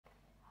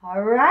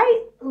All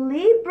right,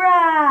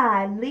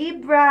 Libra,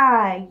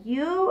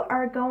 you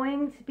are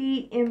going to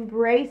be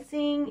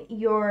embracing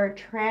your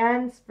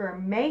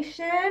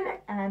transformation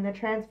and the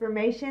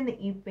transformation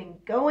that you've been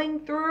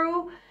going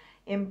through,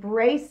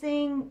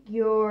 embracing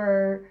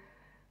your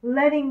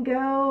letting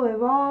go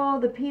of all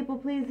the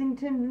people-pleasing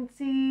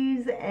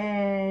tendencies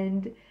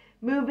and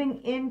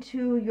moving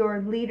into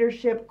your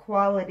leadership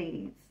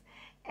qualities.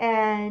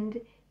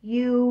 And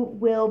you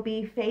will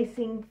be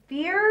facing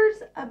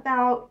fears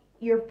about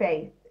your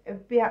faith.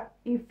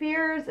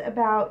 Fears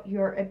about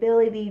your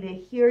ability to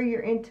hear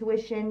your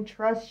intuition,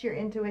 trust your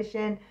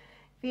intuition,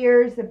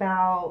 fears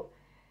about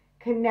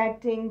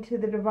connecting to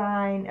the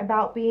divine,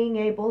 about being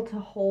able to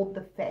hold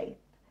the faith.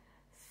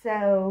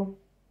 So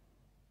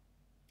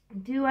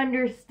do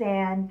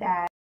understand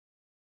that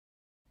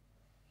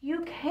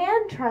you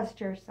can trust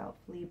yourself,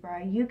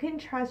 Libra. You can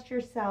trust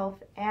yourself,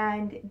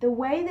 and the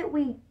way that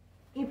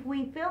if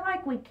we feel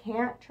like we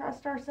can't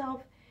trust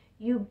ourselves,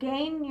 you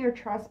gain your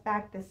trust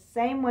back the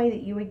same way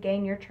that you would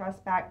gain your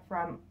trust back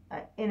from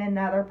in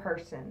another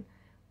person.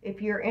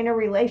 If you're in a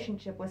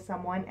relationship with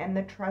someone and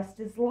the trust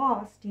is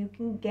lost, you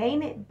can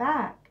gain it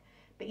back.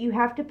 But you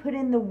have to put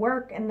in the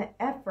work and the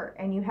effort,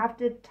 and you have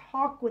to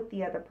talk with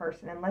the other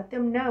person and let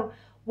them know,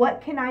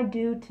 what can I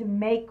do to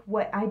make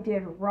what I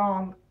did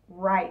wrong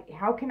right?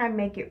 How can I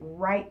make it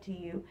right to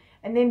you?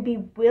 And then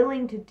be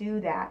willing to do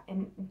that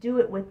and do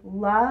it with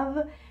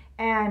love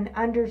and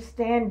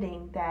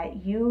understanding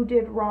that you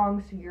did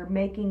wrong, so you're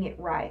making it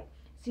right.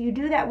 So you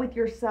do that with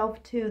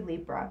yourself too,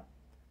 Libra.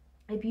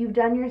 If you've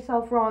done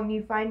yourself wrong,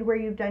 you find where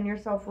you've done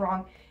yourself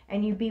wrong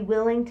and you be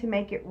willing to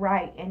make it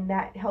right. And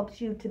that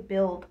helps you to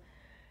build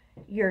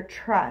your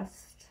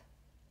trust.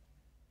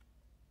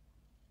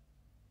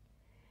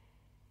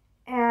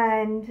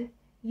 And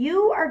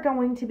you are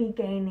going to be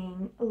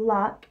gaining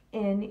luck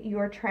in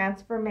your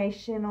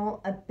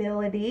transformational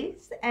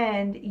abilities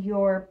and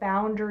your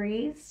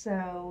boundaries.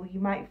 So you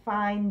might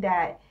find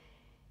that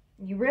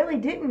you really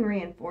didn't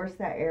reinforce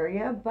that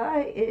area,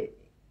 but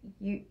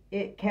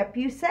it kept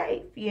you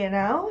safe, you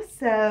know?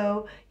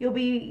 So you'll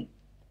be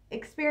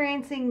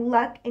experiencing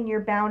luck in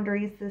your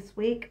boundaries this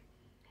week.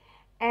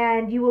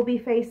 And you will be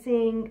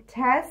facing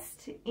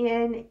tests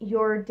in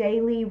your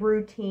daily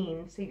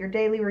routine. So your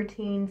daily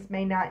routines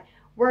may not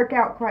work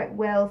out quite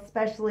well,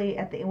 especially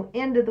at the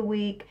end of the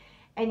week,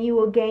 and you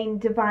will gain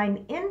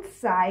divine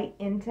insight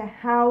into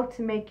how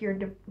to make your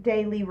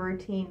daily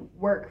routine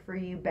work for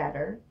you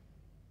better.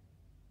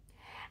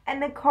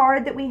 And the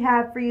card that we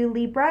have for you,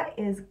 Libra,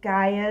 is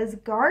Gaia's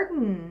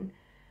Garden.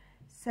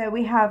 So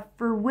we have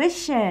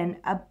fruition,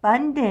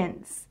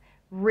 abundance,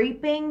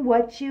 reaping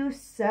what you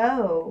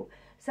sow.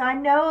 So I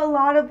know a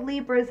lot of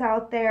Libras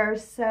out there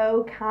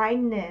sow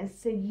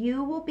kindness. So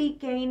you will be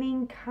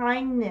gaining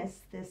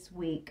kindness this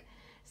week.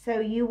 So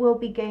you will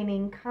be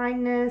gaining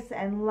kindness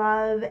and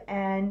love.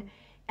 And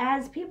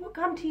as people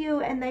come to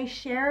you and they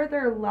share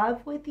their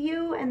love with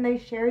you and they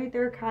share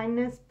their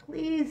kindness,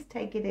 please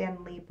take it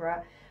in,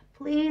 Libra.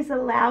 Please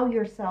allow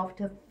yourself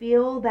to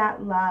feel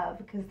that love,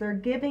 because they're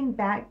giving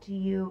back to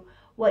you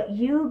what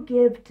you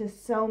give to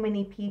so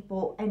many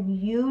people,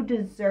 and you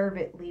deserve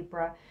it,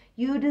 Libra.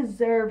 You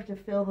deserve to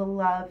feel the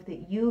love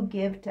that you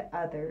give to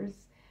others.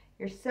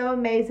 You're so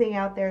amazing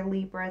out there,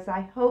 Libras.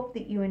 I hope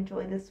that you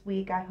enjoy this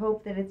week. I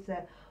hope that it's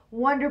a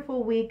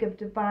wonderful week of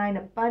divine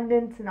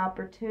abundance and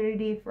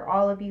opportunity for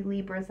all of you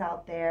Libras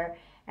out there.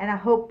 And I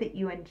hope that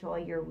you enjoy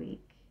your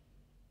week.